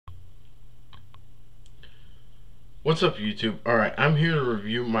What's up, YouTube? Alright, I'm here to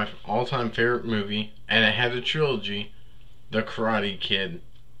review my all-time favorite movie, and it had a trilogy, The Karate Kid.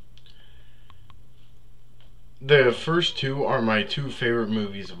 The first two are my two favorite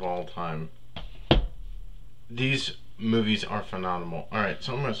movies of all time. These movies are phenomenal. Alright,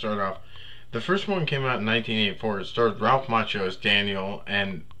 so I'm going to start off. The first one came out in 1984. It starred Ralph Macchio as Daniel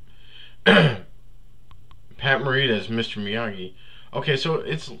and Pat Morita as Mr. Miyagi. Okay, so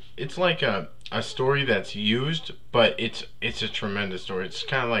it's like a story that's used, but it's a tremendous story. It's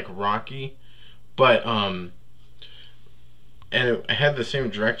kind of like Rocky, but and it had the same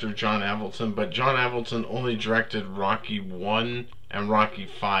director, John Avildsen, but John Avildsen only directed Rocky 1 and Rocky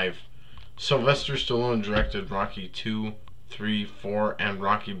 5. Sylvester Stallone directed Rocky 2, 3, 4, and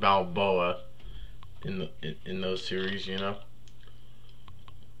Rocky Balboa in those series, you know.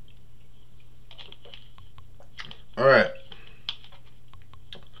 All right.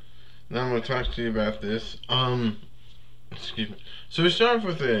 Now I'm going to talk to you about this. Excuse me. So we start off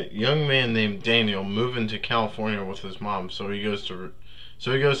with a young man named Daniel moving to California with his mom. So he goes to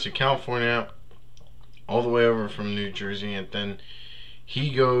California, all the way over from New Jersey, and then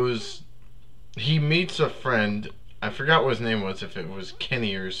he meets a friend. I forgot what his name was, if it was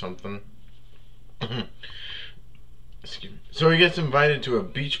Kenny or something. Excuse me. So he gets invited to a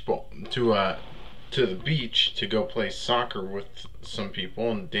beach ball, to the beach to go play soccer with some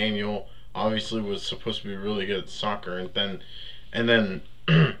people, and Daniel obviously was supposed to be really good at soccer, and then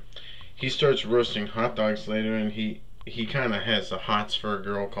he starts roasting hot dogs later, and he kind of has the hots for a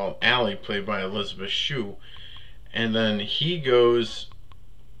girl called Allie, played by Elizabeth Shue, and then he goes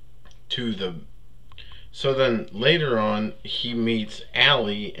to the so then later on he meets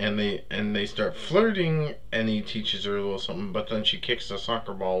Allie, and they start flirting, and he teaches her a little something, but then she kicks the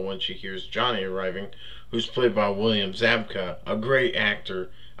soccer ball when she hears Johnny arriving, who's played by William Zabka, a great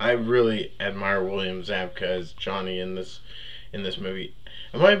actor. I really admire William Zabka as Johnny in this movie.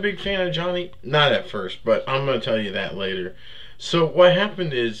 Am I a big fan of Johnny? Not at first, but I'm going to tell you that later. So what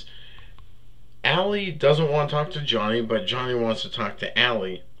happened is Allie doesn't want to talk to Johnny, but Johnny wants to talk to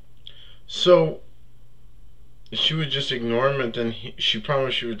Allie. So she would just ignore him, and then she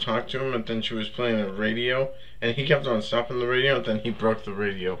promised she would talk to him, and then she was playing the radio, and he kept on stopping the radio, and then he broke the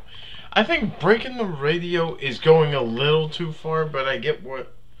radio. I think breaking the radio is going a little too far, but I get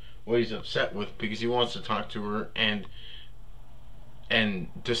what he's upset with, because he wants to talk to her and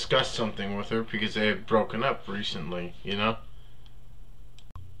discuss something with her, because they had broken up recently, you know?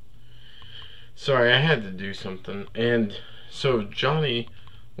 Sorry, I had to do something. And so Johnny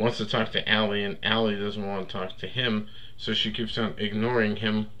wants to talk to Allie, and Allie doesn't want to talk to him, so she keeps on ignoring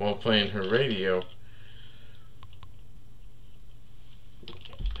him while playing her radio.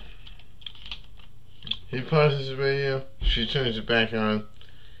 He pauses the radio, she turns it back on.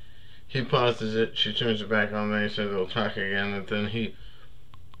 He pauses it, she turns it back on, then he said they'll talk again, and then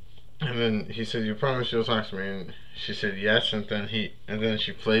he said, "You promise you'll talk to me?" And she said yes, and then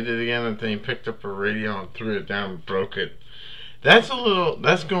she played it again, and then he picked up her radio and threw it down and broke it. That's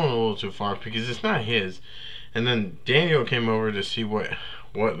going a little too far, because it's not his. And then Daniel came over to see what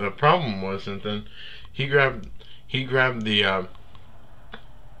the problem was, and then he grabbed the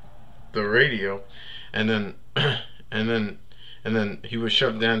radio, and then and then he was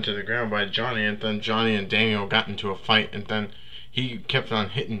shoved down to the ground by Johnny, and then Johnny and Daniel got into a fight, and then he kept on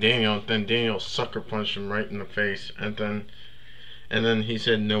hitting Daniel, and then Daniel sucker punched him right in the face, and then he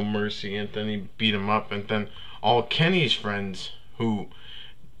said no mercy, and then he beat him up, and then all Kenny's friends, who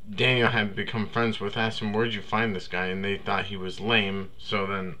Daniel had become friends with, asked him, "Where'd you find this guy?" And they thought he was lame, so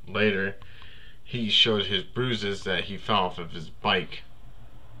then later he showed his bruises that he fell off of his bike.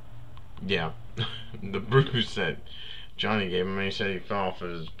 Yeah, the bruise that Johnny gave him, and he said he fell off of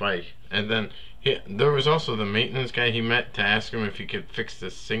his bike. And then there was also the maintenance guy he met to ask him if he could fix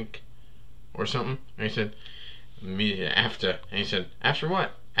the sink or something, and he said, "After." And he said, "After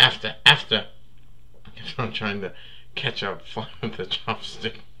what?" After. I'm trying to catch up with the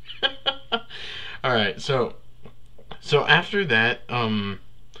chopstick. Alright, so after that,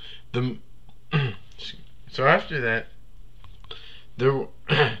 there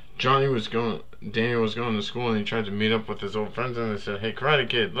Daniel was going to school, and he tried to meet up with his old friends, and they said, "Hey, Karate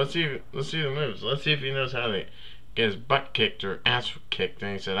Kid, let's see the moves. Let's see if he knows how to get his butt kicked or ass kicked."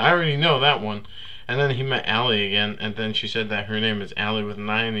 And he said, "I already know that one." And then he met Allie again, and then she said that her name is Allie with an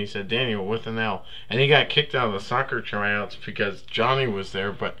I, and he said Daniel with an L. And he got kicked out of the soccer tryouts because Johnny was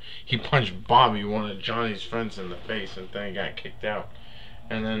there, but he punched Bobby, one of Johnny's friends, in the face, and then he got kicked out.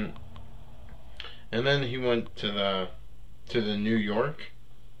 And then he went to the New York,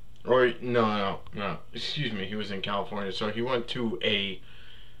 or no, excuse me, he was in California. So he went to a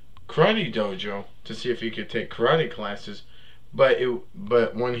karate dojo to see if he could take karate classes, but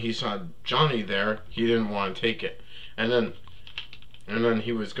when he saw Johnny there, he didn't want to take it. And then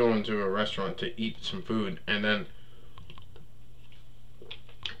he was going to a restaurant to eat some food, and then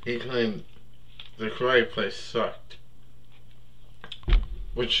he claimed the karate place sucked.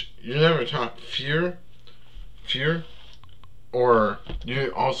 Which you never taught fear, or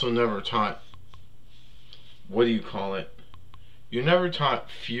you also never taught, what do you call it? You never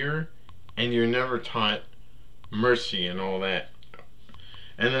taught fear, and you never taught mercy and all that.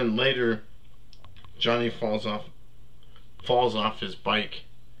 And then later, Johnny falls off his bike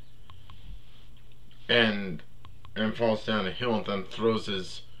and falls down a hill and then throws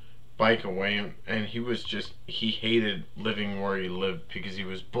his bike away, and he hated living where he lived because he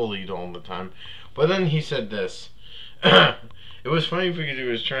was bullied all the time. But then he said this. It was funny because he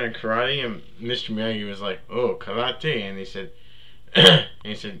was trying karate, and Mr. Miyagi was like, "Oh, karate," and he said,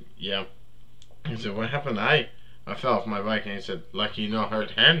 "Yeah." He said, "What happened?" I fell off my bike, and he said, "Lucky no hurt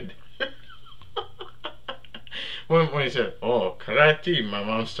hand." when he said, "Oh, karate," my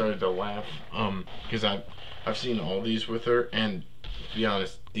mom started to laugh, because I've seen all these with her, and to be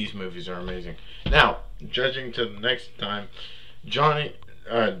honest, these movies are amazing. Now, judging to the next time,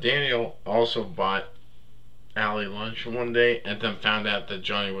 Daniel also bought Allie lunch one day, and then found out that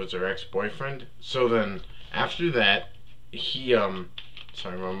Johnny was her ex-boyfriend. So then, after that, he,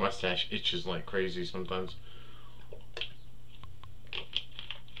 sorry, my mustache itches like crazy sometimes.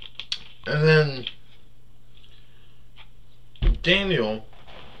 And then, Daniel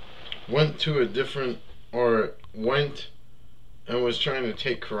went and was trying to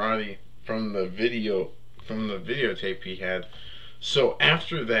take karate from the videotape he had. So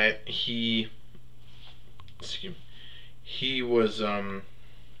after that, he was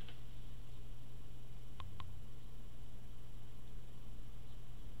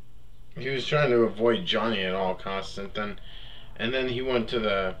trying to avoid Johnny at all costs, and then he went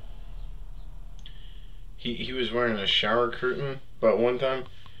to he was wearing a shower curtain, but one time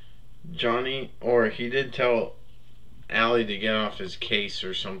he did tell Allie to get off his case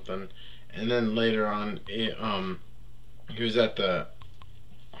or something, and then later on he was at the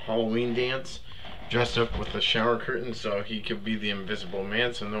Halloween dance dressed up with a shower curtain so he could be the invisible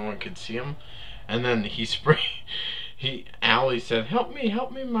man so no one could see him, and then Allie said, help me,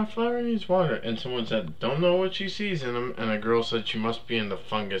 my flower needs water," and someone said, "Don't know what she sees in him," and a girl said she must be in the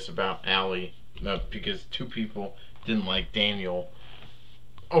fungus about Allie, because two people didn't like Daniel.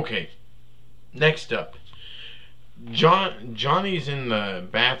 Okay, next up, Johnny's in the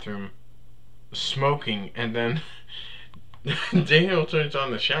bathroom smoking, and then Daniel turns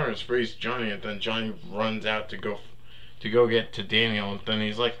on the shower and sprays Johnny, and then Johnny runs out to go get to Daniel, and then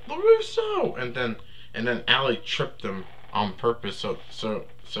he's like, "LaRusso!" and then Allie tripped them on purpose so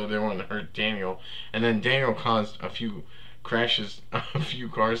they wouldn't hurt Daniel, and then Daniel caused a few cars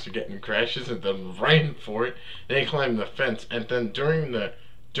to get in crashes, and then ran for it. They climbed the fence, and then during the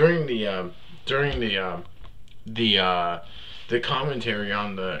commentary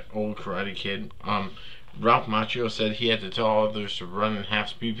on the old Karate Kid, Ralph Macchio said he had to tell others to run in half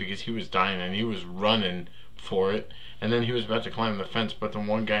speed because he was dying and he was running for it, and then he was about to climb the fence, but then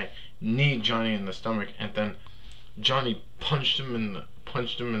one guy kneed Johnny in the stomach, and then Johnny punched him in the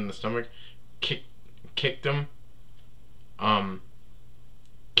stomach, kicked him in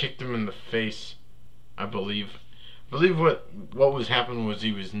the face, I believe. What was happening was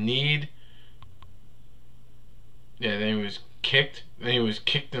he was kneed. Yeah, then he was kicked. Then he was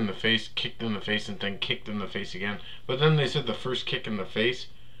kicked in the face, and then kicked in the face again. But then they said the first kick in the face,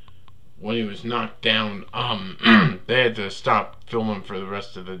 when he was knocked down, they had to stop filming for the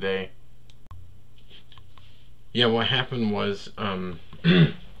rest of the day. Yeah, what happened was,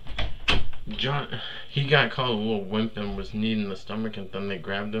 he got called a little wimp and was kneed in the stomach, and then they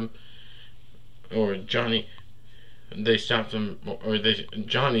grabbed him, they stopped him,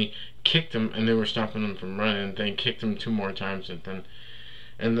 Johnny kicked him, and they were stopping him from running, and then kicked him 2 more times, and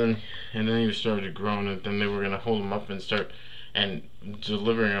then he started to groan, and then they were going to hold him up and start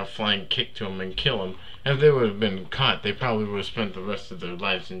delivering a flying kick to him and kill him. And if they would have been caught, they probably would have spent the rest of their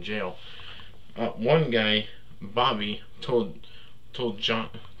lives in jail. One guy, Bobby, told Johnny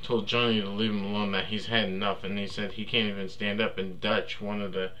to leave him alone, that he's had enough, and he said he can't even stand up. In Dutch, one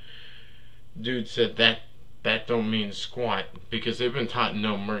of the dudes said that don't mean squat, because they've been taught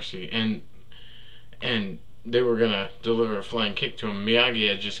no mercy, and they were gonna deliver a flying kick to him. Miyagi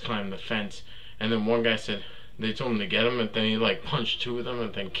had just climbed the fence, and then one guy said they told him to get him, and then he punched 2 of them,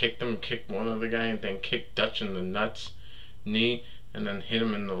 and then kicked one other guy, and then kicked Dutch in the nuts, knee, and then hit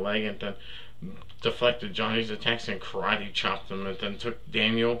him in the leg, and then deflected Johnny's attacks and karate chopped him, and then took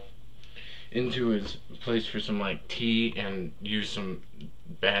Daniel into his place for some like tea and use some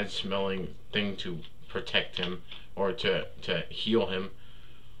bad smelling thing to protect him or to heal him.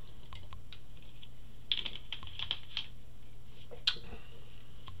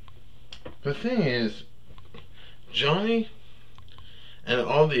 The thing is, Johnny and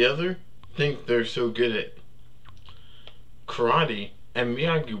all the other think they're so good at karate, and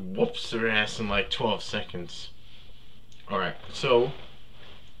Miyagi whoops their ass in like 12 seconds. Alright, so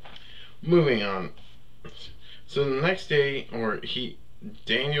moving on. So the next day,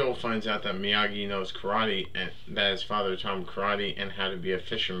 Daniel finds out that Miyagi knows karate and that his father taught him karate and how to be a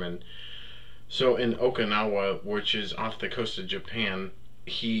fisherman. So in Okinawa, which is off the coast of Japan,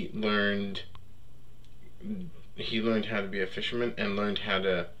 he learned how to be a fisherman and learned how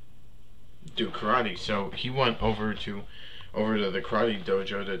to do karate. So he went over to the karate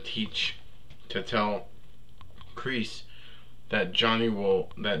dojo to tell Kreese that Johnny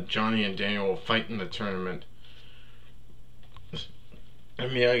and Daniel will fight in the tournament.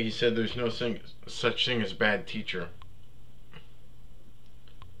 And Miyagi said there's no such thing as bad teacher.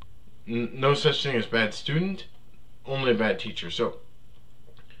 No such thing as bad student, only a bad teacher. So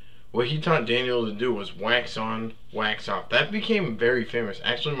what he taught Daniel to do was wax on, wax off. That became very famous.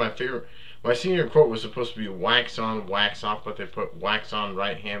 Actually, my senior quote was supposed to be wax on, wax off, but they put wax on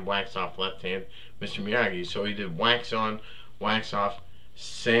right hand, wax off left hand, Mr. Miyagi. So he did wax on, wax off,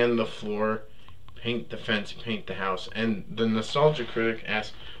 sand the floor, paint the fence, paint the house. And the nostalgia critic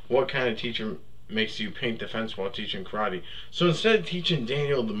asked, what kind of teacher makes you paint the fence while teaching karate? So instead of teaching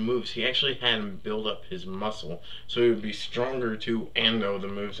Daniel the moves, he actually had him build up his muscle so he would be stronger too and know the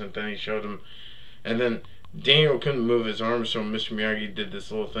moves. And then he showed him, and then Daniel couldn't move his arms, so Mr. Miyagi did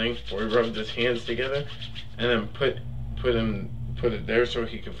this little thing where he rubbed his hands together and then put it there so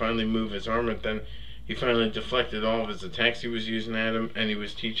he could finally move his arm. And then he finally deflected all of his attacks he was using at him, and he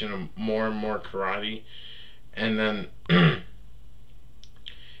was teaching him more and more karate. And then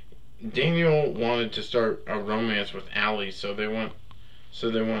Daniel wanted to start a romance with Allie, so they went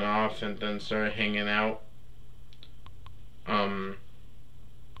off and then started hanging out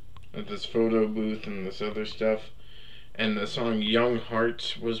at this photo booth and this other stuff. And the song Young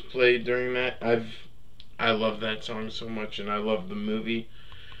Hearts was played during that. I love that song so much, and I love the movie.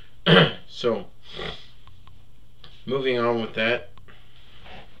 So moving on with that.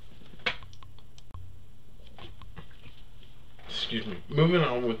 Excuse me. Moving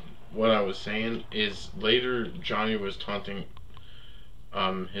on with what I was saying is later Johnny was taunting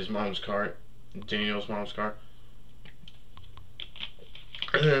his mom's car, Daniel's mom's car.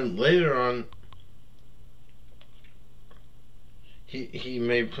 And then later on he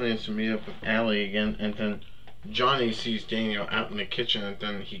made plans to meet up with Allie again, and then Johnny sees Daniel out in the kitchen, and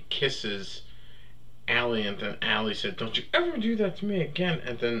then he kisses Allie, and then Allie said, "Don't you ever do that to me again."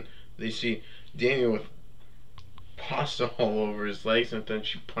 And then they see Daniel with pasta all over his legs, and then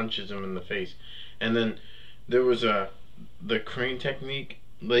she punches him in the face. And then there was the crane technique.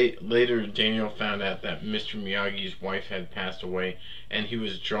 Later Daniel found out that Mr. Miyagi's wife had passed away and he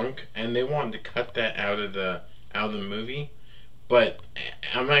was drunk, and they wanted to cut that out of the movie, but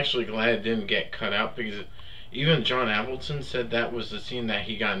I'm actually glad it didn't get cut out, because even John Avildsen said that was the scene that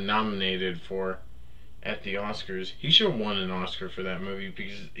he got nominated for at the Oscars. He should have won an Oscar for that movie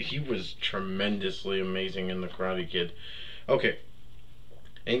because he was tremendously amazing in The Karate Kid. Okay,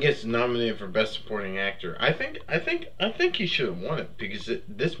 and he gets nominated for Best Supporting Actor. I think he should have won it because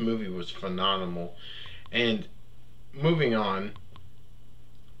this movie was phenomenal. And moving on,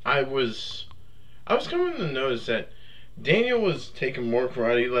 I was coming to notice that Daniel was taking more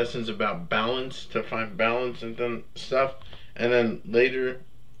karate lessons about balance, to find balance and then stuff. And then later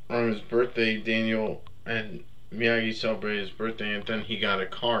on his birthday, Daniel and Miyagi celebrated his birthday, and then he got a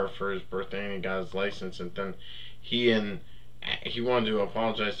car for his birthday and he got his license. And then he wanted to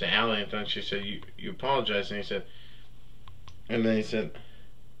apologize to Allie, and then she said, you apologize. And then he said,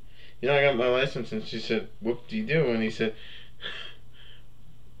 I got my license. And she said, whoop-de-doo. And he said,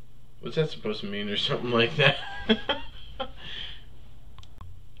 what's that supposed to mean, or something like that.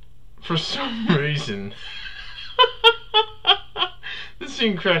 For some reason this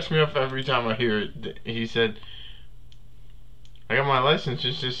scene cracks me up every time I hear it. He said, I got my license,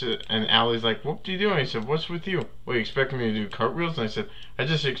 and Allie's like, whoop-de-doo. And he said, what's with you? What, you expect me to do cartwheels? And I said, I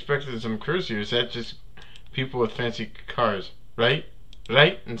just expected some courtesy. Is that just people with fancy cars, right?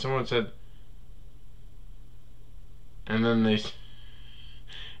 Right? And someone said, and then they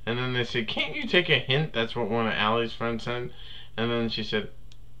said, can't you take a hint? That's what one of Allie's friends said. And then she said,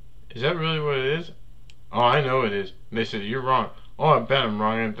 is that really what it is? Oh, I know it is. And they said, you're wrong. Oh, I bet I'm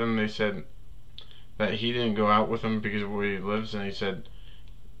wrong. And then they said that he didn't go out with him because of where he lives. And he said,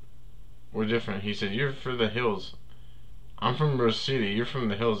 we're different. He said, you're for the hills. I'm from Rosita. You're from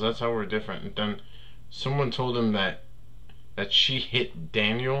the hills. That's how we're different. And then someone told him that she hit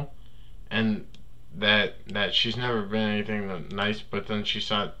Daniel, and that she's never been anything nice. But then she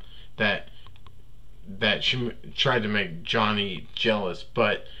saw that she tried to make Johnny jealous,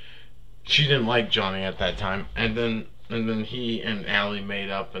 but she didn't like Johnny at that time. And then he and Allie made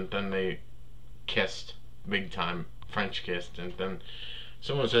up, and then they kissed big time, French kissed. And then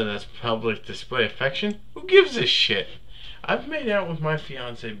someone said that's public display affection. Who gives a shit? I've made out with my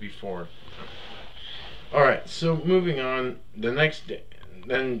fiance before. Alright, so moving on. The next day,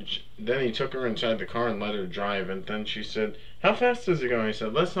 then he took her inside the car and let her drive. And then she said, how fast is it going? He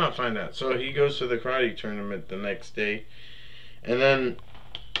said, let's not find out. So he goes to the karate tournament the next day. And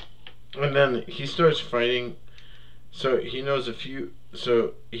then he starts fighting. So he knows a few.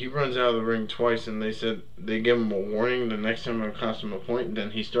 So he runs out of the ring twice, and they said they give him a warning. The next time it cost him a point. And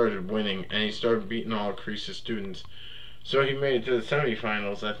then he started winning, and he started beating all of Kreese's students. So he made it to the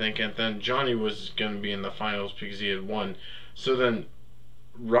semifinals, I think, and then Johnny was going to be in the finals because he had won. So then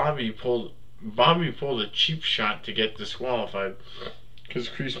Bobby pulled a cheap shot to get disqualified because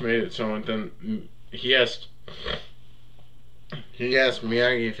Kreese made it. So and then he asked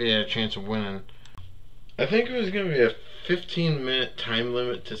Miyagi if he had a chance of winning. I think it was going to be a 15-minute time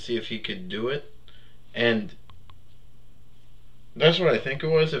limit to see if he could do it, and that's what I think it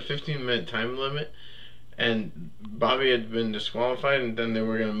was, a 15-minute time limit. And Bobby had been disqualified, and then they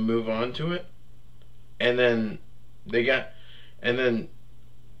were going to move on to it. And then they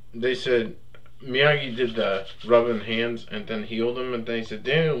said Miyagi did the rubbing hands and then healed him. And then he said,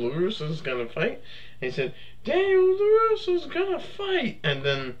 Daniel LaRusso's going to fight. And he said, Daniel LaRusso's going to fight. And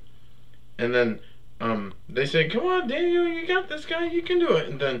then they said, come on, Daniel, you got this guy, you can do it.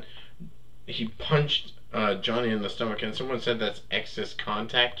 And then he punched Johnny in the stomach, and someone said that's excess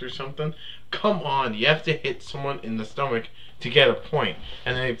contact or something. Come on, you have to hit someone in the stomach to get a point.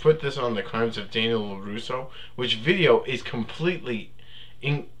 And then they put this on the Crimes of Daniel LaRusso, which video is completely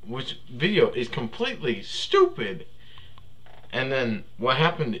stupid. And then what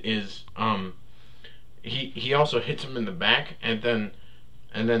happened is he also hits him in the back, and then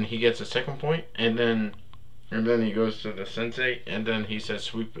he gets a second point, and then he goes to the sensei, and then he says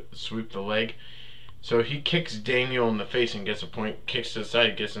sweep the leg. So he kicks Daniel in the face and gets a point, kicks to the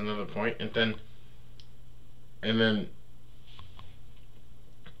side, gets another point, and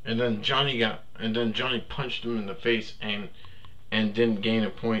then Johnny punched him in the face and didn't gain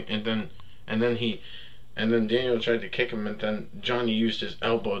a point, and then Daniel tried to kick him, and then Johnny used his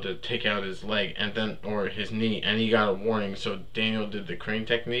elbow to take out his leg, or his knee, and he got a warning. So Daniel did the crane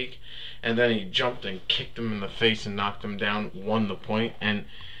technique, and then he jumped and kicked him in the face and knocked him down, won the point, and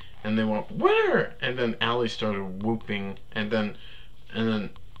they went, winner! And then Allie started whooping, and then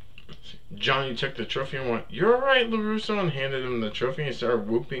Johnny took the trophy and went, you're alright, LaRusso, and handed him the trophy, and he started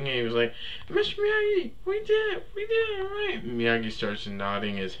whooping, and he was like, Mr. Miyagi, we did it, alright. Miyagi starts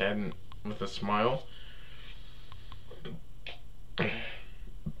nodding his head with a smile.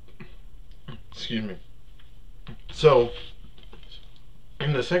 Excuse me. So,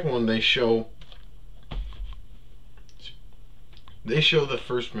 in the second one, they show the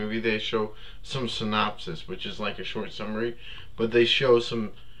first movie. They show some synopsis, which is like a short summary, but they show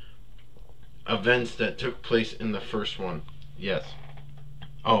some events that took place in the first one. Yes.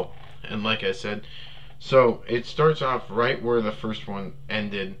 Oh, and like I said, so it starts off right where the first one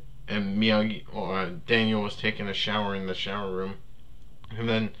ended, and Daniel was taking a shower in the shower room, and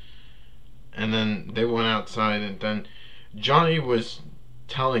then they went outside, and then Johnny was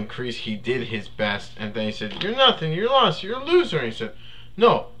telling Kreese he did his best, and then he said, you're nothing, you're lost, you're a loser. And he said,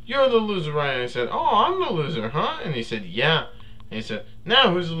 no, you're the loser, right? And he said, oh, I'm the loser, huh? And he said, yeah. And he said,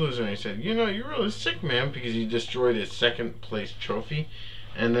 now who's the loser? And he said, you're really sick, man, because he destroyed his second place trophy.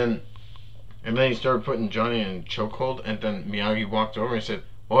 And then he started putting Johnny in a chokehold, and then Miyagi walked over and said,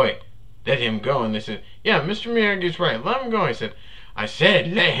 oi, let him go. And they said, yeah, Mr. Miyagi's right, let him go. He said, I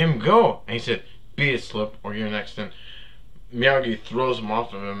said let him go. And he said, be it, Slip, or you're next. And Miyagi throws him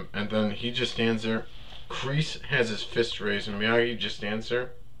off of him, and then he just stands there. Kreese has his fist raised, and Miyagi just stands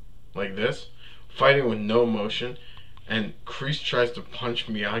there like this, fighting with no motion. And Kreese tries to punch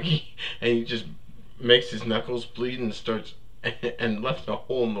Miyagi, and he just makes his knuckles bleed and starts and left a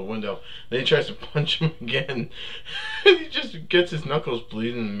hole in the window. Then he tries to punch him again, and he just gets his knuckles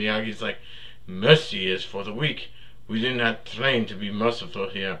bleeding. And Miyagi's like, mercy is for the weak. We do not train to be merciful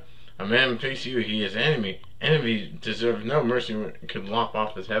here. A man face you, he is enemy. Enemy deserves no mercy. Could lop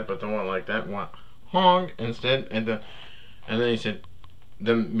off his head, but don't want like that. Want honk instead. And then he said,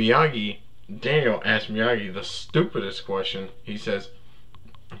 then Daniel asked Miyagi the stupidest question. He says,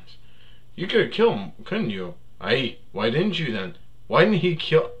 You could have killed him, couldn't you? Why didn't you then? Why didn't he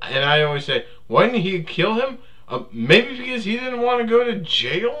kill? And I always say, why didn't he kill him? Maybe because he didn't want to go to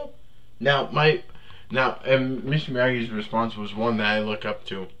jail. And Mr. Miyagi's response was one that I look up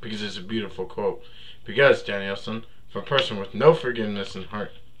to because it's a beautiful quote. Because, Daniel-san, for a person with no forgiveness in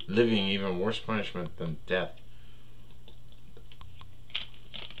heart, living even worse punishment than death.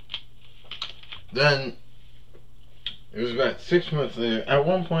 Then, it was about 6 months later. At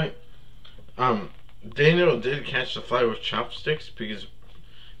one point, Daniel did catch the fly with chopsticks because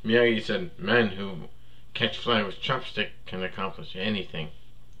Miyagi said men who catch fly with chopstick can accomplish anything.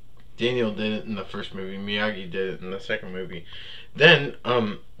 Daniel did it in the first movie. Miyagi did it in the second movie. Then,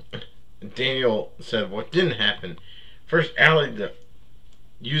 Daniel said what didn't happen. First, Allie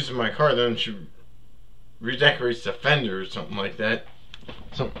uses my car, then she redecorates the fender or something like that.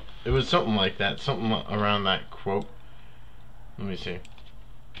 It was something like that. Something around that quote. Let me see.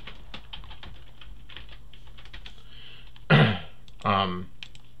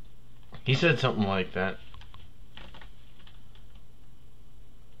 He said something like that.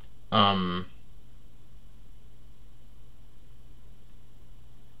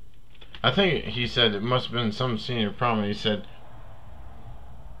 I think he said it must have been some senior problem. He said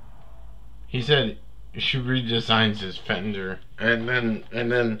she redesigns his fender, and then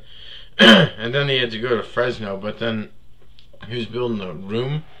and then he had to go to Fresno, but then he was building a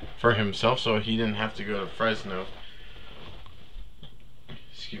room for himself, so he didn't have to go to Fresno.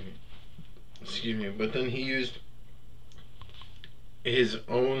 Excuse me. But then he used his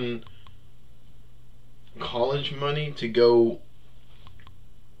own college money to go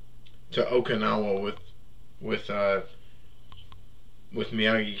to Okinawa with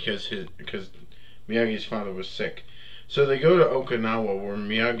Miyagi because Miyagi's father was sick. So they go to Okinawa, where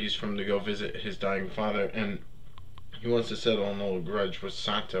Miyagi's from, to go visit his dying father, and he wants to settle an old grudge with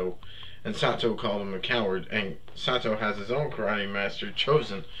Sato, and Sato called him a coward, and Sato has his own karate master,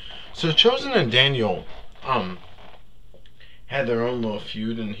 Chozen. So Chozen and Daniel had their own little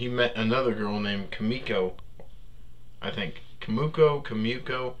feud, and he met another girl named Kamiko, I think.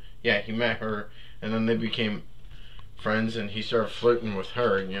 Kamiko. Yeah, he met her, and then they became friends, and he started flirting with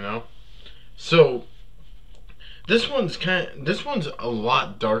her, you know. So this one's a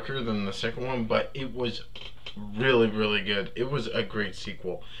lot darker than the second one, but it was really, really good. It was a great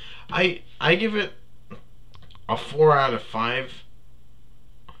sequel. I give it a 4 out of 5,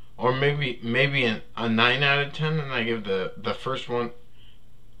 or maybe a 9 out of 10, and I give the first one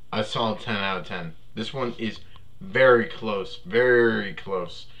a solid 10 out of 10. This one is very close, very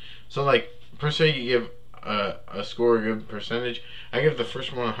close. So, like, per se, you give a score, a good percentage. I give the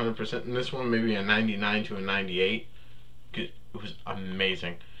first one 100%, and this one maybe a 99 to a 98. It was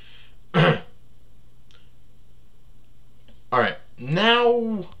amazing. Alright,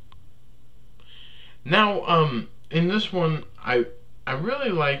 now, in this one, I really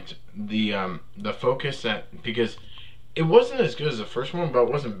liked the focus, because it wasn't as good as the first one, but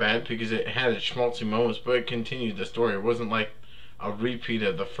it wasn't bad because it had its schmaltzy moments, but it continued the story. It wasn't like a repeat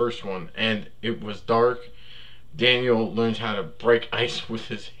of the first one, and it was dark. Daniel learns how to break ice with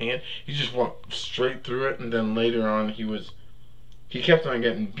his hand. He just walked straight through it, and then later on he kept on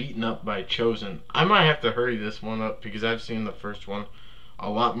getting beaten up by Chozen. I might have to hurry this one up because I've seen the first one a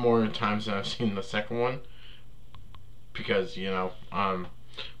lot more times than I've seen the second one, because, you know,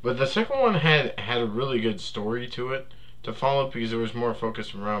 but the second one had a really good story to it to follow, because there was more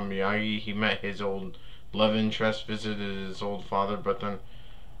focus around Miyagi. He met his old love interest, visited his old father, but then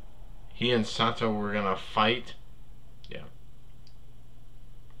he and Sato were gonna fight. Yeah.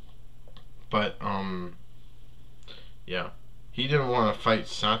 But yeah, he didn't want to fight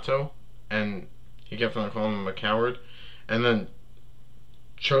Sato, and he kept on calling him a coward. And then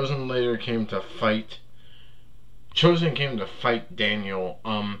Chozen later came to fight. Chozen came to fight Daniel,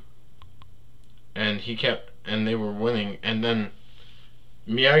 and they were winning, and then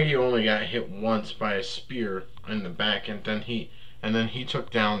Miyagi only got hit once by a spear in the back, and then he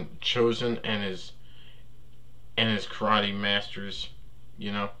took down Chozen and his karate masters,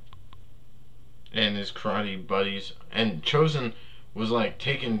 you know, and his karate buddies. And Chozen was like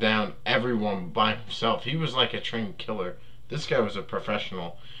taking down everyone by himself. He was like a trained killer. This guy was a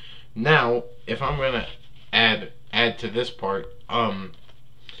professional. Now, if I'm gonna add to this part,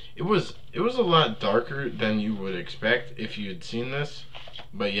 it was a lot darker than you would expect if you had seen this.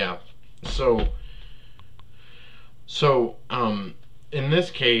 But yeah, so in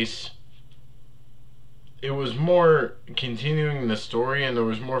this case, it was more continuing the story, and there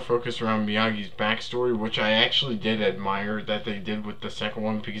was more focus around Miyagi's backstory, which I actually did admire that they did with the second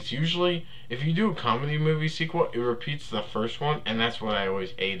one, because usually if you do a comedy movie sequel, it repeats the first one, and that's what I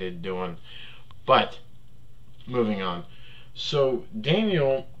always hated doing. But moving on. So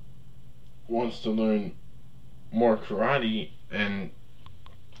Daniel wants to learn more karate, and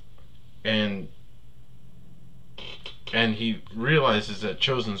he realizes that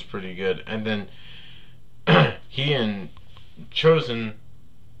Chosen's pretty good, and then he and Chosen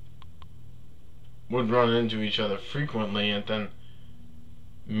would run into each other frequently, and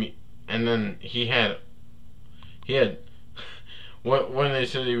then he had when they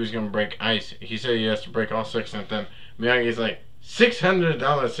said he was gonna break ice, he said he has to break all six, and then Miyagi's like,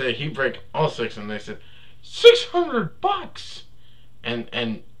 $600 say he break all six, and they said $600,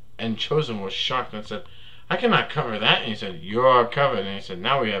 and Chosen was shocked and said, I cannot cover that, and he said, you're covered, and he said,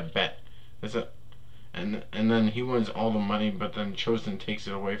 now we have bet. That's it. And then he wins all the money, but then Chosen takes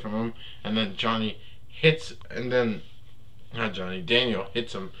it away from him, and then Johnny hits, and then not Johnny, Daniel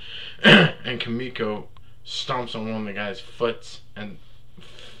hits him, and Kimiko stomps on one of the guy's foot, and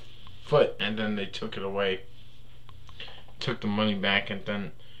then they took it away, took the money back, and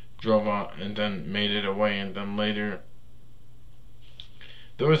then drove out, and then made it away, and then later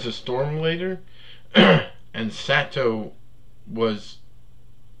there was a storm later, and Sato was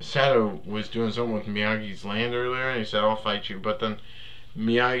doing something with Miyagi's land earlier, and he said, I'll fight you, but then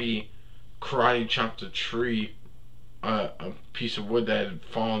Miyagi karate chopped a tree, a piece of wood that had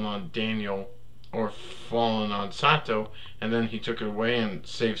fallen on Daniel, or fallen on Sato, and then he took it away and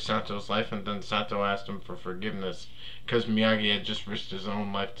saved Sato's life, and then Sato asked him for forgiveness, because Miyagi had just risked his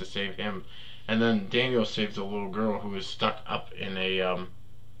own life to save him. And then Daniel saved a little girl who was stuck up in a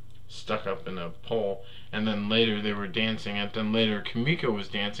pole, and then later they were dancing, and then later Kimiko was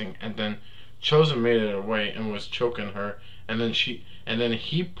dancing, and then Chosen made it away and was choking her, and then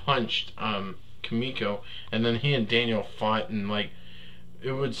he punched Kimiko, and then he and Daniel fought, and like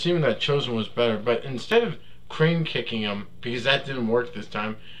it would seem that Chosen was better, but instead of crane kicking him, because that didn't work this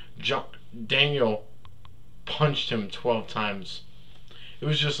time, Daniel punched him 12 times. It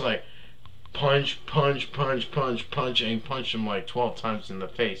was just like punch, punch, punch, punch, punch, and he punched him like 12 times in the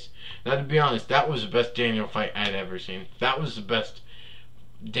face. Now, to be honest, that was the best Daniel fight I'd ever seen. That was the best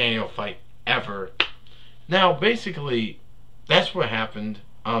Daniel fight ever. Now, basically, that's what happened.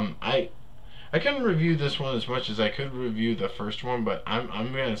 I couldn't review this one as much as I could review the first one, but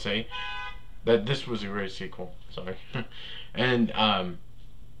I'm gonna say that this was a great sequel. Sorry, and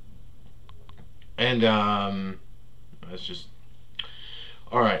that's just.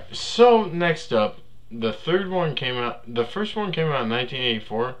 Alright, so next up, the third one came out, the first one came out in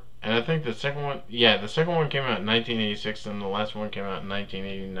 1984, and I think the second one came out in 1986, and the last one came out in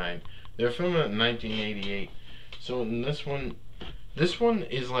 1989. They were filming it in 1988. So in this one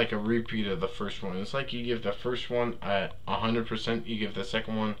is like a repeat of the first one. It's like you give the first one a 100%, you give the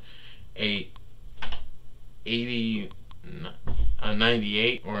second one a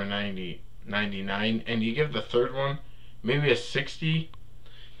 98 or a 99, and you give the third one maybe a 60,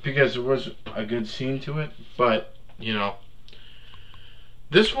 because there was a good scene to it, but, you know,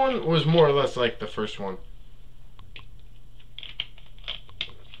 this one was more or less like the first one.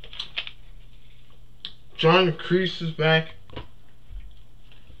 John Kreese is back,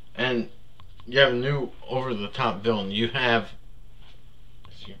 and you have a new over-the-top villain. You have,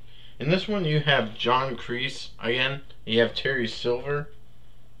 in this one, you have John Kreese again, you have Terry Silver,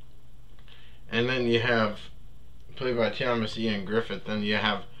 and then you have, played by Thomas Ian Griffith, then you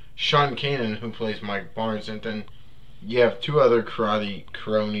have Sean Kanan, who plays Mike Barnes, and then you have two other karate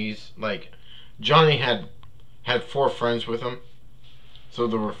cronies. Like, Johnny had 4 friends with him, so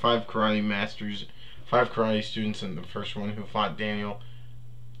there were 5 karate masters, 5 karate students in the first one who fought Daniel.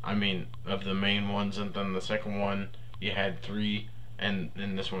 I mean, of the main ones, and then the second one you had 3, and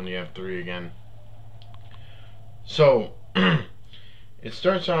in this one you have 3 again. So it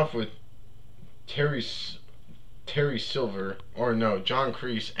starts off with Terry Silver, or no, John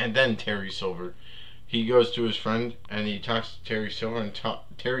Kreese, and then Terry Silver. He goes to his friend, and he talks to Terry Silver, and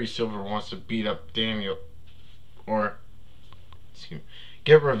Terry Silver wants to beat up Daniel, or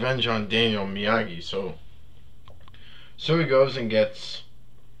get revenge on Daniel Miyagi. So he goes and gets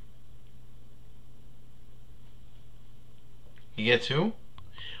who?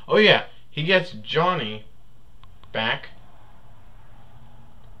 Oh yeah, he gets Johnny back.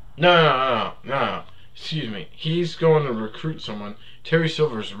 No. Excuse me. He's going to recruit someone. Terry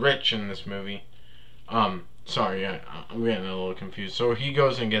Silver's rich in this movie. Sorry, I'm getting a little confused. So he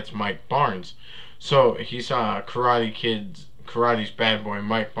goes and gets Mike Barnes. So he saw Karate's bad boy,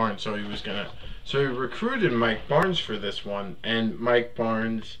 Mike Barnes, so he was gonna So he recruited Mike Barnes for this one, and Mike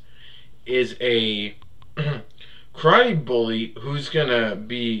Barnes is a karate bully who's gonna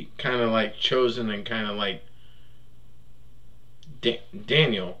be kind of like chosen and kind of like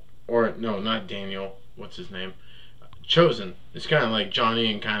Daniel, or no, not Daniel. What's his name? Chosen. It's kind of like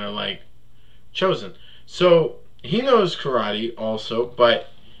Johnny and kind of like Chosen. So he knows karate also, but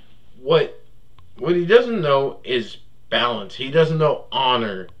what he doesn't know is balance. He doesn't know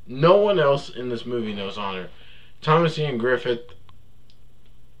honor. No one else in this movie knows honor. Thomas Ian Griffith.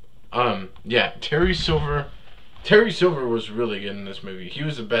 Yeah, Terry Silver. Terry Silver was really good in this movie. He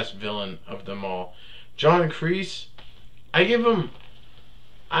was the best villain of them all. John Kreese, I give him.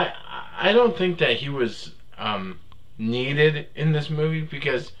 I don't think that he was needed in this movie,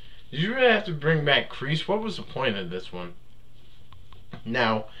 because did you really have to bring back Kreese? What was the point of this one?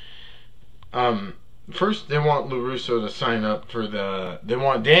 Now, first they want LaRusso to sign up for they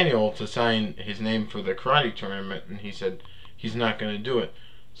want Daniel to sign his name for the karate tournament, and he said he's not going to do it.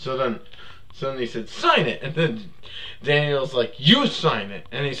 So then he said, sign it, and then Daniel's like, you sign it,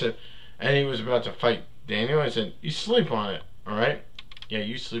 and he said, and he was about to fight Daniel. I said, you sleep on it, all right? Yeah,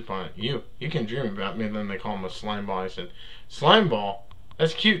 you sleep on it. You can dream about me. And then they call him a slime ball. I said, slime ball?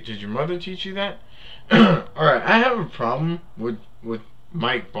 That's cute. Did your mother teach you that? Alright, I have a problem with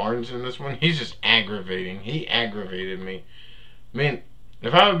Mike Barnes in this one. He's just aggravating. He aggravated me. I mean,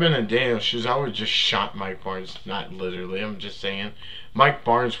 if I would have been in Daniel's shoes, I would have just shot Mike Barnes. Not literally, I'm just saying. Mike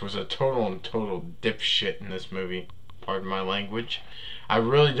Barnes was a total dipshit in this movie. Pardon my language. I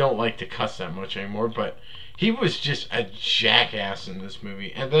really don't like to cuss that much anymore, but he was just a jackass in this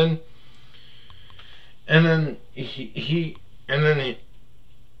movie. And then he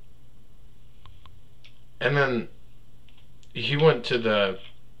went to the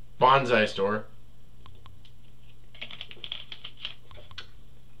bonsai store.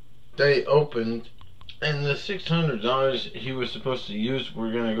 They opened, and the $600 he was supposed to use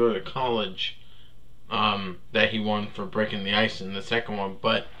were going to go to college, that he won for breaking the ice in the second one,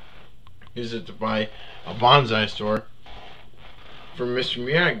 but use it to buy a bonsai store for Mr.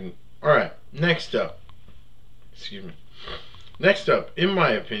 Miyagi. Alright, next up. Excuse me. Next up, in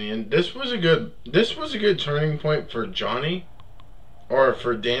my opinion, this was a good turning point for Johnny. Or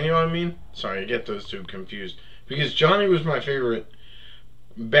for Daniel, I mean. Sorry, I get those two confused. Because Johnny was my favorite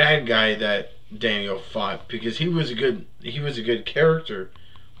bad guy that Daniel fought, because he was a good character.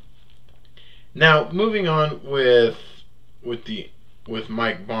 Now, moving on with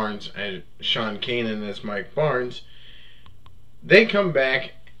Mike Barnes and Sean Kanan as Mike Barnes, they come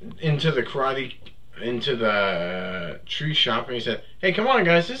back into the tree shop, and he said, hey, come on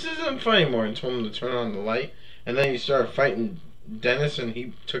guys, this isn't fun anymore, and told him to turn on the light. And then he started fighting Dennis, and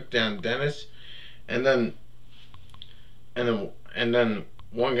he took down Dennis. And then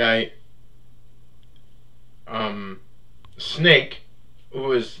one guy, Snake, who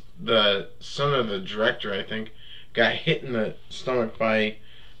was the son of the director, I think, got hit in the stomach by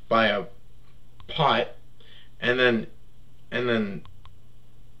a pot, and then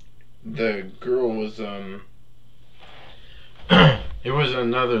the girl was it was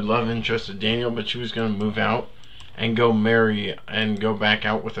another love interest of Daniel, but she was gonna move out and go marry and go back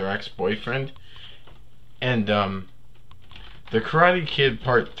out with her ex-boyfriend. And the Karate Kid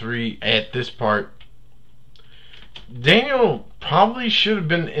Part 3, at this part, Daniel probably should have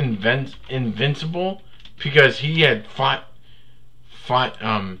been invincible, because he had fought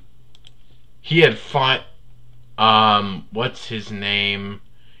what's his name?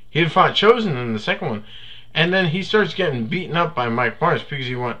 He had fought Chosen in the second one, and then he starts getting beaten up by Mike Barnes because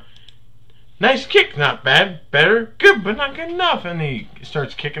he went, nice kick, not bad, better, good, but not good enough, and he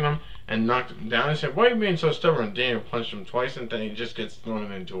starts kicking him and knocked him down. I said, why are you being so stubborn? Daniel punched him twice, and then he just gets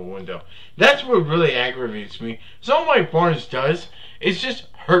thrown into a window. That's what really aggravates me. So all Mike Barnes does is just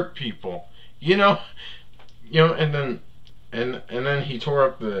hurt people, and then he tore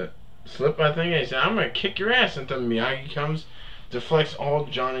up the slip, I think, and he said, I'm gonna kick your ass. And then Miyagi comes, deflects all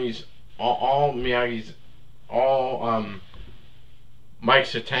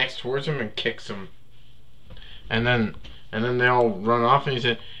Mike's attacks towards him and kicks him. And then they all run off, and he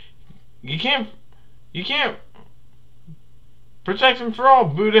said, You can't protect him for all,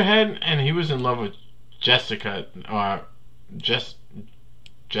 Buddha head. And he was in love with Jessica,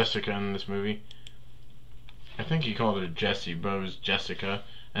 Jessica in this movie. I think he called her Jessie, but it was Jessica.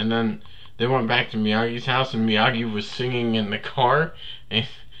 And then they went back to Miyagi's house, and Miyagi was singing in the car. And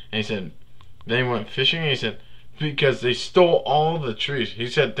he said, then he went fishing, and he said, because they stole all the trees. He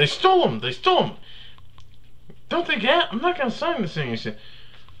said, they stole them. Don't think that. I'm not going to sign this thing. He said,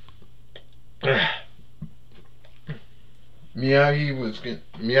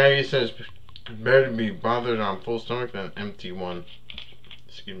 Miyagi says, Better to be bothered on full stomach than empty one.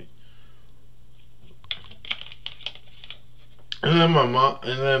 Excuse me. And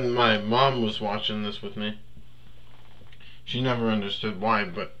then my mom was watching this with me. She never understood why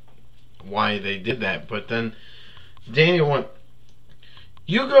they did that. But then Daniel went,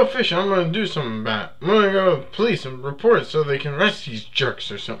 "You go fish. I'm gonna do something about it. I'm gonna go to the police and report it so they can arrest these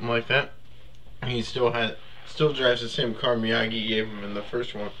jerks," or something like that. And he still drives the same car Miyagi gave him in the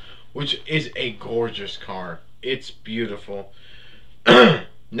first one, which is a gorgeous car. It's beautiful.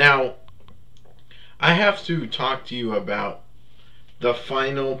 Now, I have to talk to you about the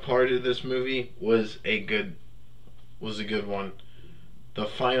final part of this movie was a good one. The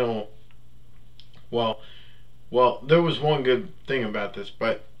final, well, there was one good thing about this,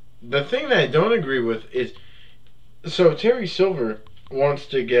 but the thing that I don't agree with is, so Terry Silver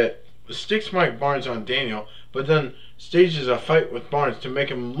sticks Mike Barnes on Daniel, but then stages a fight with Barnes to make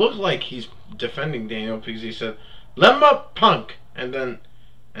him look like he's defending Daniel because he said, "Let him up, punk," and then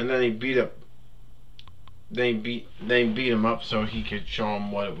he beat up. They beat him up so he could show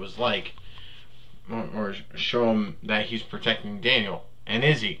him what it was like, or show him that he's protecting Daniel. And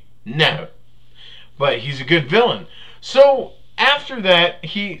is he? No. But he's a good villain. So after that,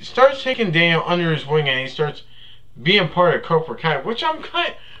 he starts taking Daniel under his wing and he starts being part of Cobra Kai, which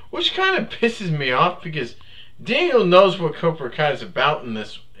kind of pisses me off because Daniel knows what Cobra Kai is about in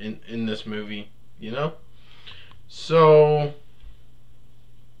this movie, you know. So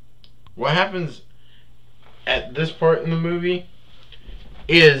what happens at this part in the movie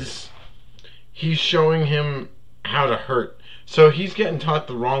is he's showing him how to hurt. So he's getting taught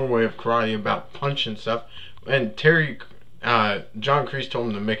the wrong way of karate about punch and stuff. And John Kreese told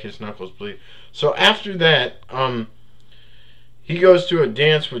him to make his knuckles bleed. So after that, he goes to a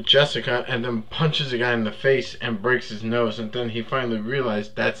dance with Jessica and then punches a guy in the face and breaks his nose. And then he finally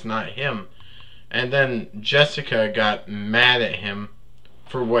realized that's not him. And then Jessica got mad at him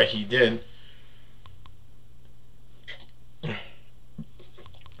for what he did.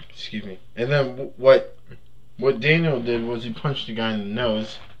 Excuse me. And then what Daniel did was he punched the guy in the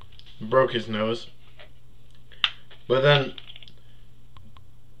nose, broke his nose. But then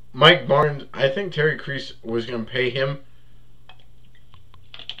Mike Barnes, I think Terry Crews was going to pay him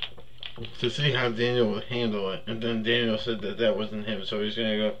to see how Daniel would handle it. And then Daniel said that wasn't him, so he's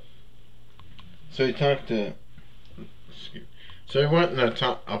going to go. So he talked to. So he went and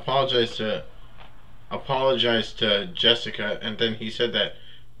apologized to Jessica, and then he said that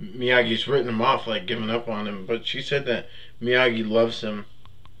Miyagi's written him off, like giving up on him. But she said that Miyagi loves him,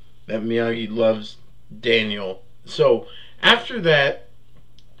 that Miyagi loves Daniel. So after that,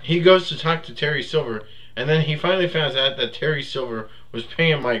 he goes to talk to Terry Silver, and then he finally finds out that Terry Silver was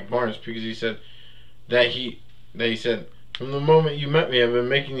paying Mike Barnes because he said that he said, "From the moment you met me, I've been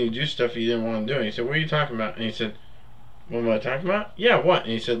making you do stuff you didn't want to do." And he said, "What are you talking about?" And he said, "What am I talking about?" "Yeah, what?"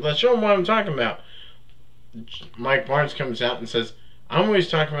 And he said, "Let's show him what I'm talking about." Mike Barnes comes out and says, "I'm always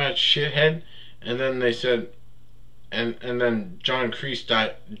talking about shithead." And then they said, and then John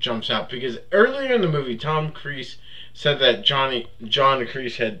Kreese jumps out because earlier in the movie, Tom Kreese said that John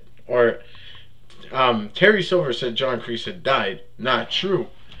Kreese had, or Terry Silver said John Kreese had died. Not true.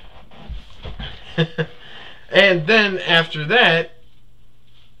 And then after that,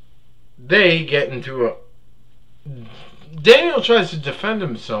 they get into a. Daniel tries to defend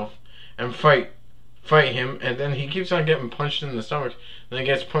himself and fight him, and then he keeps on getting punched in the stomach, and then he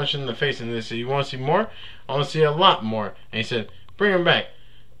gets punched in the face, and they say, "You want to see more? I want to see a lot more." And he said, "Bring him back.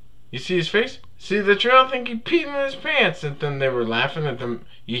 You see his face? See the trail? I think he peed in his pants." And then they were laughing at them.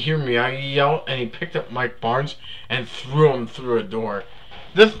 You hear Miyagi yell, and he picked up Mike Barnes and threw him through a door.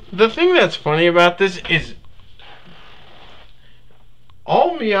 The thing that's funny about this is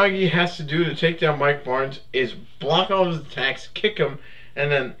all Miyagi has to do to take down Mike Barnes is block all his attacks, kick him,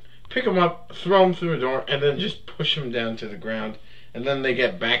 and then pick him up, throw him through a door, and then just push him down to the ground. And then they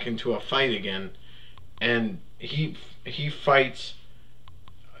get back into a fight again. And he fights.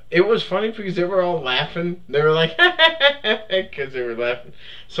 It was funny because they were all laughing. They were like, because they were laughing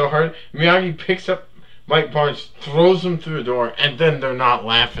so hard. Miyagi picks up Mike Barnes, throws him through the door, and then they're not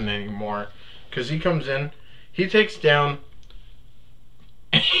laughing anymore. Because he comes in, he takes down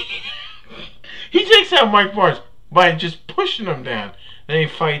Mike Barnes by just pushing him down. Then he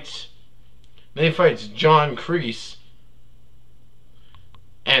fights John Kreese.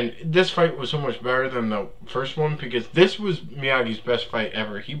 And this fight was so much better than the first one because this was Miyagi's best fight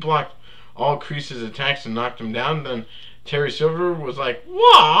ever. He blocked all Kreese's attacks and knocked him down. Then Terry Silver was like,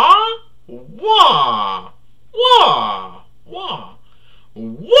 "Wah! Wah! Wah! Wah!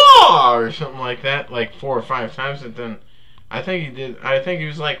 Wah!" or something like that, like 4 or 5 times. And then I think he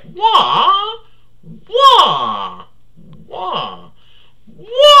was like, "Wah! Wah! Wah!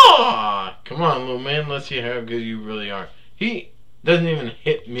 Wah! Come on, little man. Let's see how good you really are. He doesn't even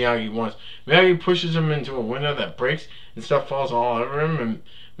hit Miyagi once. Miyagi pushes him into a window that breaks and stuff falls all over him. And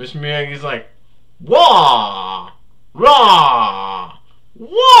Mr. Miyagi's like, Wah! Rah!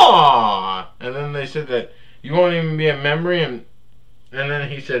 Wah! And then they said that you won't even be a memory. And then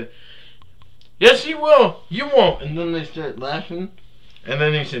he said, yes, you will. You won't. And then they started laughing. And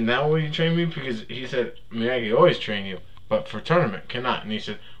then he said, now will you train me? Because he said, Miyagi always train you, but for tournament cannot. And he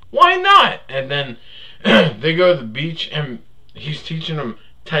said, why not? And then they go to the beach and he's teaching them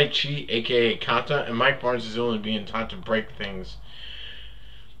Tai Chi, aka Kata, and Mike Barnes is only being taught to break things.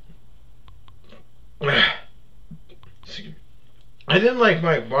 I didn't like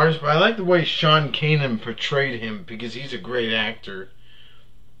Mike Barnes, but I like the way Sean Kanan portrayed him because he's a great actor.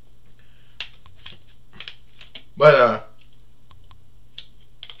 But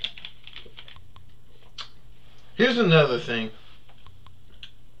here's another thing.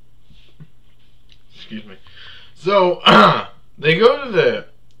 Excuse me. So they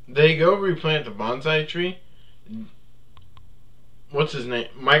go replant the bonsai tree. What's his name?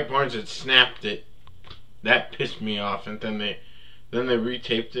 Mike Barnes had snapped it. That pissed me off, and then they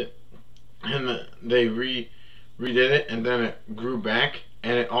retaped it, and they redid it, and then it grew back,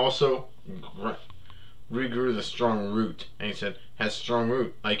 and it also regrew the strong root. And he said, has strong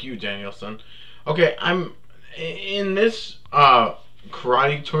root, like you, Daniel-san. Okay, I'm in this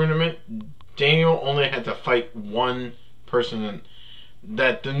karate tournament. Daniel only had to fight one person, and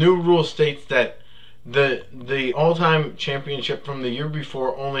that the new rule states that the all-time championship from the year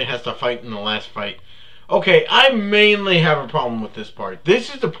before only has to fight in the last fight. Okay, I mainly have a problem with this part.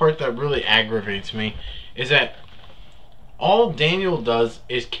 This is the part that really aggravates me, is that all Daniel does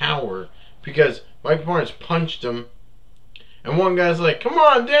is cower because Mike Barnes punched him, and one guy's like, come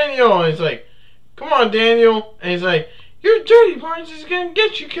on, Daniel, and he's like, come on, Daniel, and he's like, you're dirty, Barnes is gonna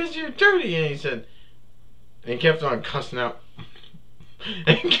get you because you're dirty, and he said, and he kept on cussing out,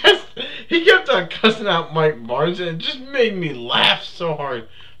 and he kept on cussing out Mike Barnes, and it just made me laugh so hard.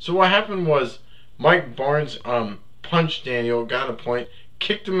 So what happened was, Mike Barnes punched Daniel, got a point,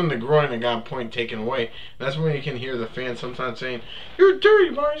 kicked him in the groin, and got a point taken away. And that's when you can hear the fans sometimes saying, you're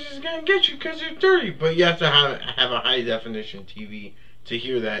dirty, Barnes is going to get you because you're dirty. But you have to have a high-definition TV to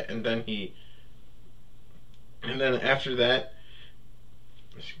hear that. And then after that,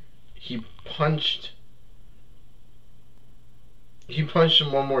 he punched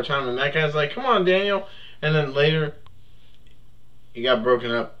him one more time. And that guy's like, come on, Daniel. And then later, he got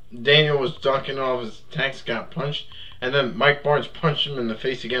broken up. Daniel was ducking all of his attacks, got punched, and then Mike Barnes punched him in the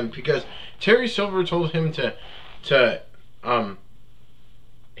face again because Terry Silver told him to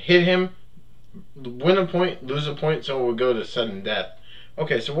hit him, win a point, lose a point, so it would go to sudden death.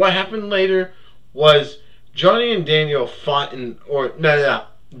 Okay, so what happened later was Johnny and Daniel fought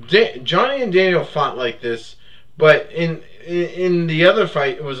Johnny and Daniel fought like this, but in the other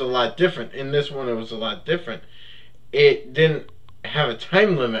fight it was a lot different. In this one it was a lot different. It didn't have a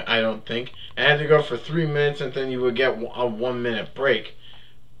time limit, I don't think. I had to go for 3 minutes, and then you would get a 1 minute break.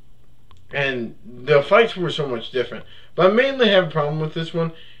 And the fights were so much different. But I mainly have a problem with this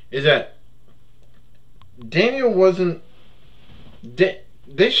one is that Daniel wasn't.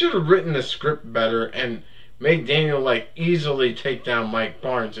 They should have written the script better and made Daniel like easily take down Mike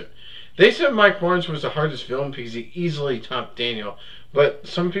Barnes. They said Mike Barnes was the hardest villain because he easily topped Daniel. But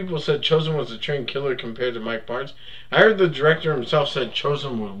some people said Chosen was a trained killer compared to Mike Barnes. I heard the director himself said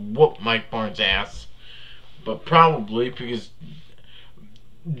Chosen would whoop Mike Barnes' ass. But probably because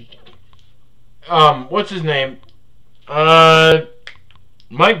what's his name? Mike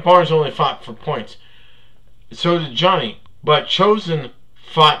Barnes only fought for points. So did Johnny. But Chosen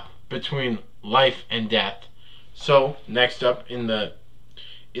fought between life and death. So next up in the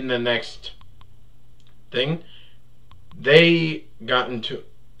next thing, they went into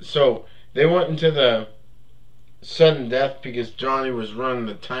the sudden death because Johnny was running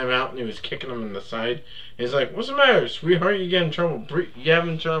the timeout and he was kicking him in the side. He's like, what's the matter, sweetheart? You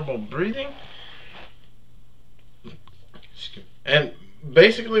having trouble breathing? And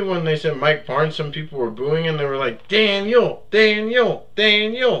basically when they said Mike Barnes, some people were booing and they were like, Daniel, Daniel,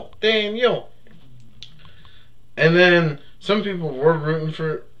 Daniel, Daniel. And then some people were rooting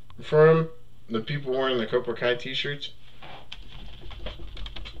for him. The people wearing the Cobra Kai t-shirts.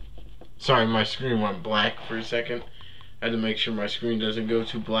 Sorry, my screen went black for a second. I had to make sure my screen doesn't go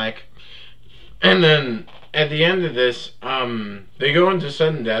too black. And then, at the end of this, they go into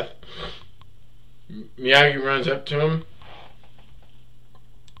sudden death. Miyagi runs up to him.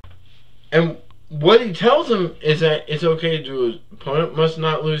 And what he tells him is that it's okay to do. His opponent must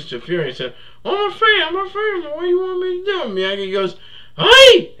not lose to fear. He said, I'm afraid. What do you want me to do? Miyagi goes,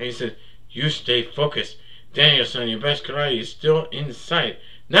 hey! And he said, you stay focused. Daniel-san, your best karate is still in sight.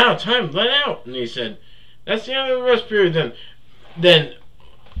 Now, time, let out. And he said, that's the end of the rest period. Then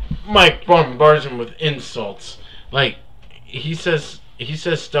Mike bombards him with insults. Like, he says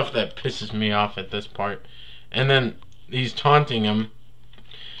stuff that pisses me off at this part. And then he's taunting him.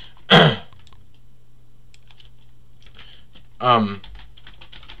 And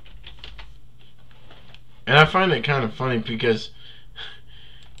I find it kind of funny because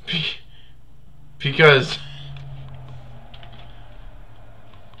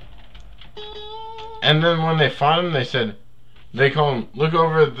and then when they fought him, they call him, look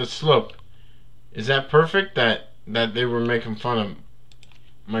over the slope. Is that perfect? That they were making fun of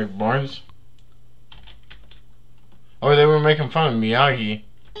Mike Barnes? Or they were making fun of Miyagi.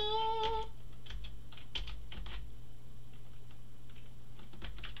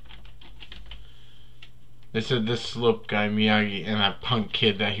 They said this slope guy, Miyagi, and that punk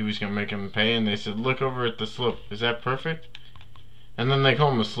kid that he was going to make him pay. And they said, look over at the slope. Is that perfect? And then they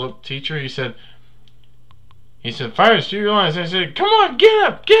call him a slope teacher. He said, fires, do your lines. I said, come on, get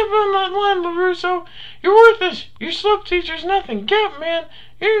up. Get up on that line, LaRusso. You're worthless. Your slope teacher's nothing. Get up, man.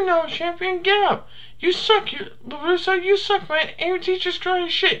 You're no champion. Get up. You suck, LaRusso. You suck, man. And your teacher's trying to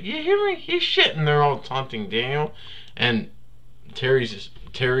shit. You hear me? He's shit. And they're all taunting Daniel. And Terry's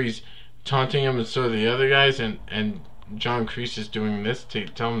taunting him, and so are the other guys, and John Kreese is doing this to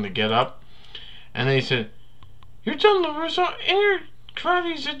tell him to get up. And then he said, you're done, LaRusso, and your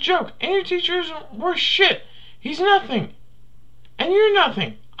karate's a joke, and your teacher's worth shit. He's nothing. And you're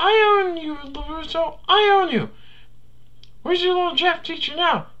nothing. I own you, LaRusso. I own you. Where's your little Jeff teacher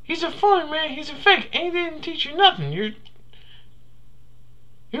now? He's a phony, man. He's a fake, and he didn't teach you nothing. Your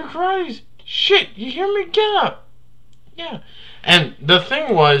karate's shit. You hear me? Get up. Yeah. And the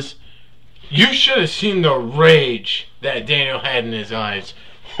thing was, you should have seen the rage that Daniel had in his eyes.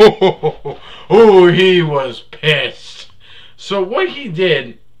 Oh, he was pissed. So what he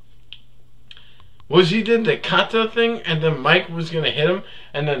did was he did the kata thing, and then Mike was going to hit him,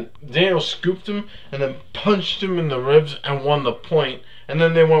 and then Daniel scooped him, and then punched him in the ribs and won the point. And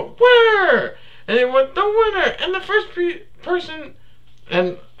then they went, winner! And they went, the winner! And the first person,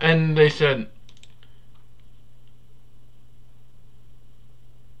 and they said,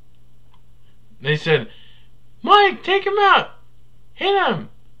 Mike, take him out. Hit him.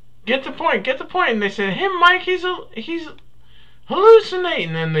 Get the point. And they said, him, Mike, he's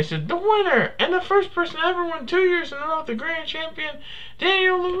hallucinating. And they said, the winner. And the first person ever won 2 years in a row, the grand champion,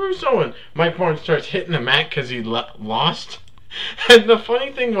 Daniel LaRusso. And Mike Barnes starts hitting the mat because he lost. And the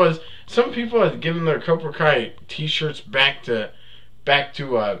funny thing was, some people had given their Cobra Kai t-shirts back to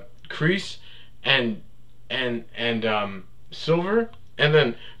Kreese and Silver. And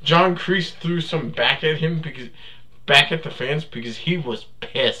then John Kreese threw some back at the fans because he was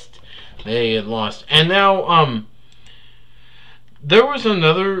pissed they had lost. And now there was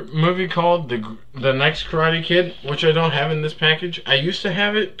another movie called The Next Karate Kid, which I don't have in this package. I used to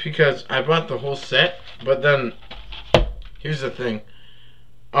have it because I bought the whole set, but then here's the thing.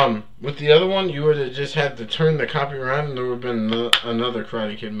 With the other one, you would have just had to turn the copy around and there would have been another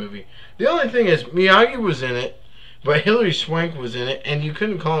Karate Kid movie. The only thing is, Miyagi was in it, but Hilary Swank was in it, and you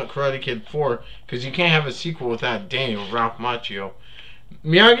couldn't call it Karate Kid 4 because you can't have a sequel without Daniel, Ralph Macchio.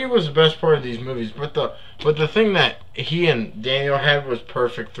 Miyagi was the best part of these movies, but the thing that he and Daniel had was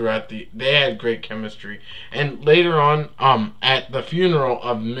perfect throughout they had great chemistry. And later on, at the funeral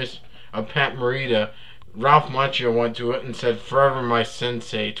of Pat Morita, Ralph Macchio went to it and said, "Forever my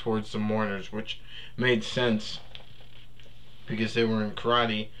sensei," towards the mourners, which made sense because they were in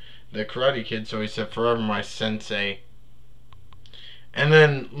karate. The Karate Kid, so he said, "Forever my sensei." And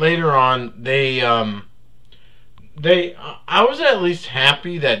then later on, I was at least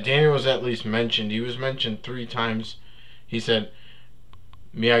happy that Daniel was at least mentioned. He was mentioned 3 times. He said,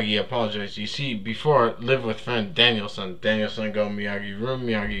 Miyagi apologized. You see, before, live with friend Daniel-san. Daniel-san go Miyagi room,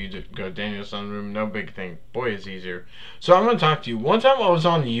 Miyagi go Daniel-san room. No big thing. Boy, it's easier. So I'm going to talk to you. One time I was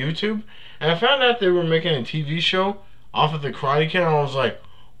on YouTube, and I found out they were making a TV show off of the Karate Kid, and I was like,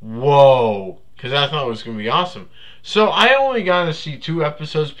 whoa, because I thought it was going to be awesome. So I only got to see 2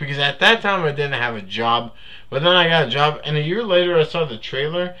 episodes because at that time I didn't have a job. But then I got a job, and a year later I saw the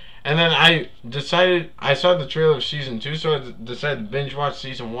trailer, and then I saw the trailer of season 2, so I decided to binge watch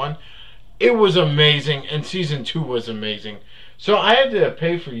season 1. It was amazing, and season 2 was amazing. So I had to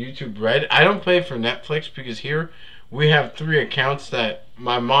pay for YouTube Red. I don't pay for Netflix because here we have 3 accounts that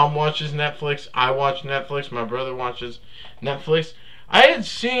my mom watches Netflix, I watch Netflix, my brother watches Netflix. I had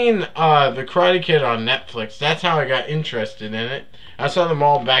seen The Karate Kid on Netflix. That's how I got interested in it. I saw them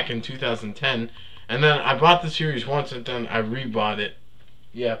all back in 2010, and then I bought the series once, and then I rebought it.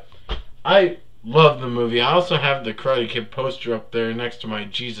 Yeah, I love the movie. I also have the Karate Kid poster up there next to my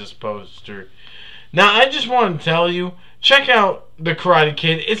Jesus poster. Now, I just want to tell you, check out The Karate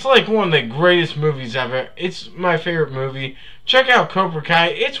Kid. It's like one of the greatest movies ever. It's my favorite movie. Check out Cobra Kai.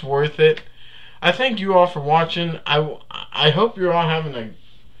 It's worth it. I thank you all for watching. I hope you're all having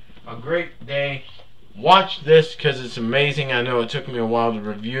a great day. Watch this because it's amazing. I know it took me a while to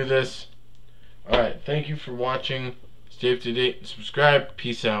review this. Alright, thank you for watching. Stay up to date and subscribe.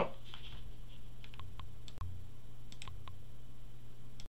 Peace out.